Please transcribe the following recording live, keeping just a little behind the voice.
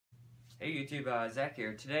Hey YouTube, Zach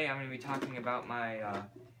here. Today I'm going to be talking about my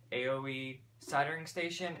AOYUE soldering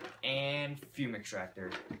station and fume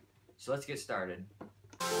extractor. So let's get started.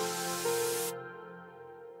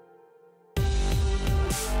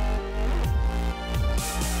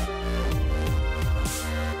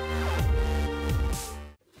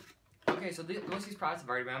 Okay, so most of these products have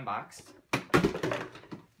already been unboxed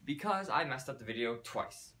because I messed up the video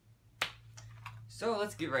twice. So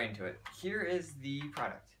let's get right into it. Here is the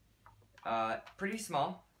product. Pretty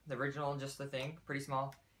small. The original, just the thing, pretty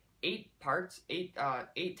small. 8 parts, 8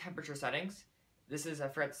 temperature settings. This is, I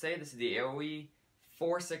forgot to say, this is the AOYUE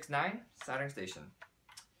 469 soldering station.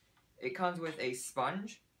 It comes with a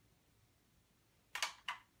sponge,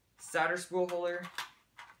 solder spool holder,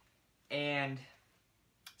 and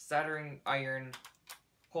soldering iron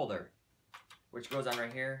holder, which goes on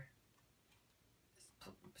right here.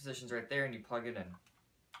 Positions right there, and you plug it in.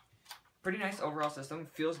 Pretty nice overall system.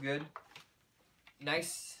 Feels good.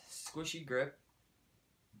 Nice squishy grip.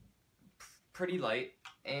 Pretty light,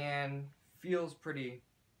 and feels pretty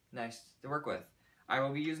nice to work with. I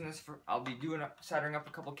will be using this for. I'll be soldering up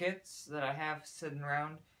a couple kits that I have sitting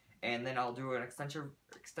around, and then I'll do an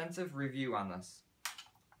extensive review on this.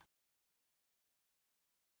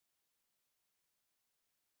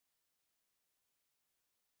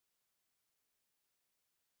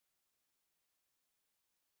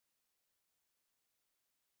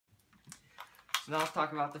 So now let's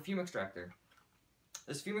talk about the fume extractor.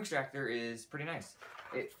 This fume extractor is pretty nice.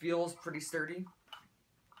 It feels pretty sturdy,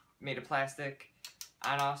 made of plastic,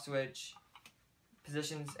 on-off switch,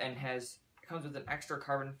 positions, and comes with an extra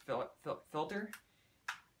carbon filter.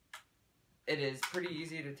 It is pretty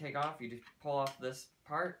easy to take off. You just pull off this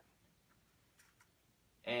part,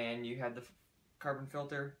 and you have the carbon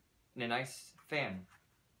filter and a nice fan.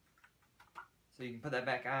 So you can put that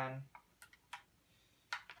back on,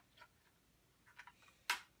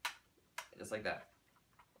 just like that.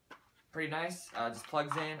 Pretty nice. Just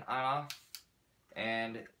plugs in, on, off,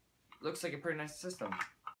 and looks like a pretty nice system.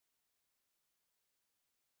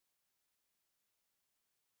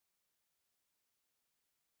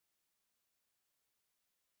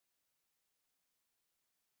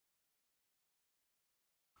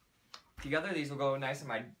 Together, these will go nice on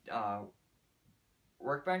my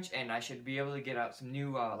workbench, and I should be able to get out some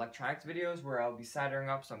new electronics videos where I'll be soldering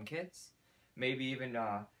up some kits. Maybe even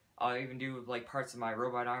I'll even do like parts of my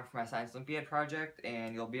robot arm for my Science Olympiad project,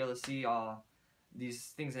 and you'll be able to see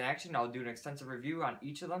these things in action. I'll do an extensive review on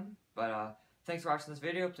each of them. But thanks for watching this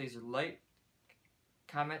video. Please like,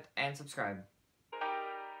 comment, and subscribe.